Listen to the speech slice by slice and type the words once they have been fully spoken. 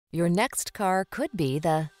Your next car could be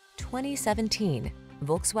the 2017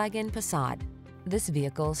 Volkswagen Passat. This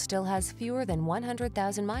vehicle still has fewer than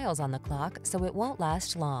 100,000 miles on the clock, so it won't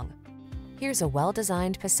last long. Here's a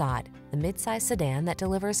well-designed Passat, the midsize sedan that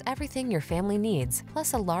delivers everything your family needs,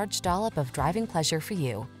 plus a large dollop of driving pleasure for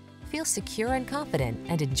you. Feel secure and confident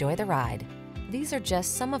and enjoy the ride. These are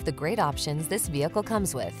just some of the great options this vehicle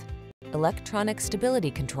comes with: electronic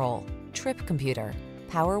stability control, trip computer,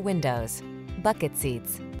 power windows, bucket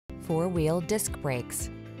seats, four-wheel disc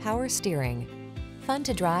brakes, power steering. Fun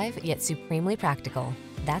to drive, yet supremely practical.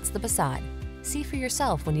 That's the Passat. See for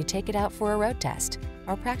yourself when you take it out for a road test.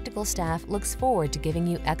 Our practical staff looks forward to giving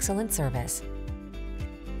you excellent service.